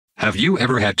Have you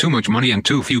ever had too much money and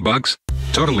too few bugs?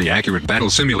 Totally Accurate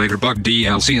Battle Simulator Bug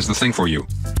DLC is the thing for you.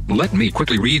 Let me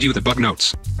quickly read you the bug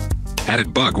notes.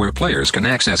 Added bug where players can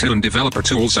access hidden developer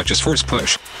tools such as force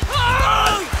push,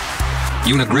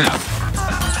 unit grab,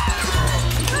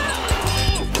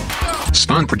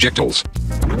 spawn projectiles,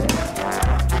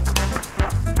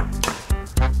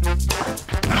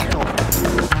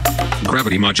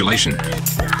 gravity modulation,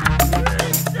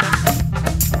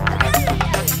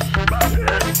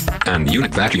 and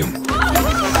unit vacuum.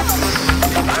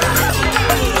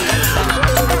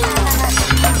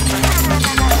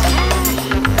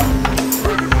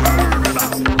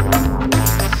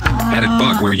 Added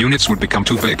bug where units would become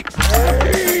too big.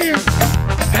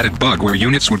 Added bug where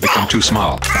units would become too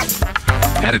small.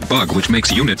 Added bug which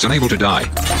makes units unable to die.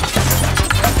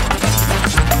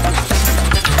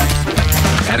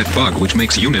 Added bug which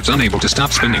makes units unable to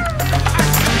stop spinning.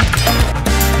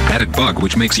 Added bug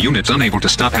which makes units unable to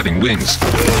stop having wings.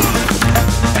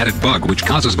 Added bug which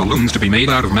causes balloons to be made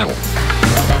out of metal.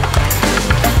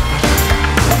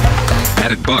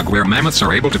 Added bug where mammoths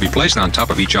are able to be placed on top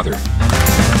of each other.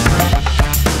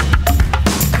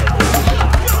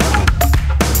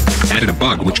 Added a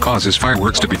bug which causes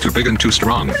fireworks to be too big and too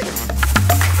strong.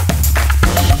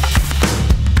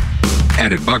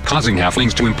 Added bug causing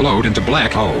halflings to implode into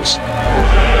black holes.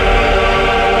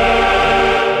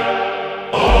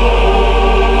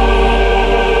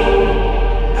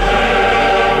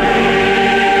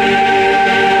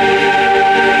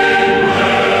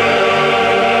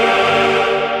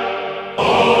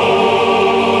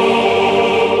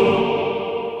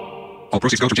 All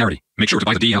proceeds go to charity. Make sure to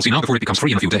buy the DLC now before it becomes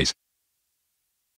free in a few days.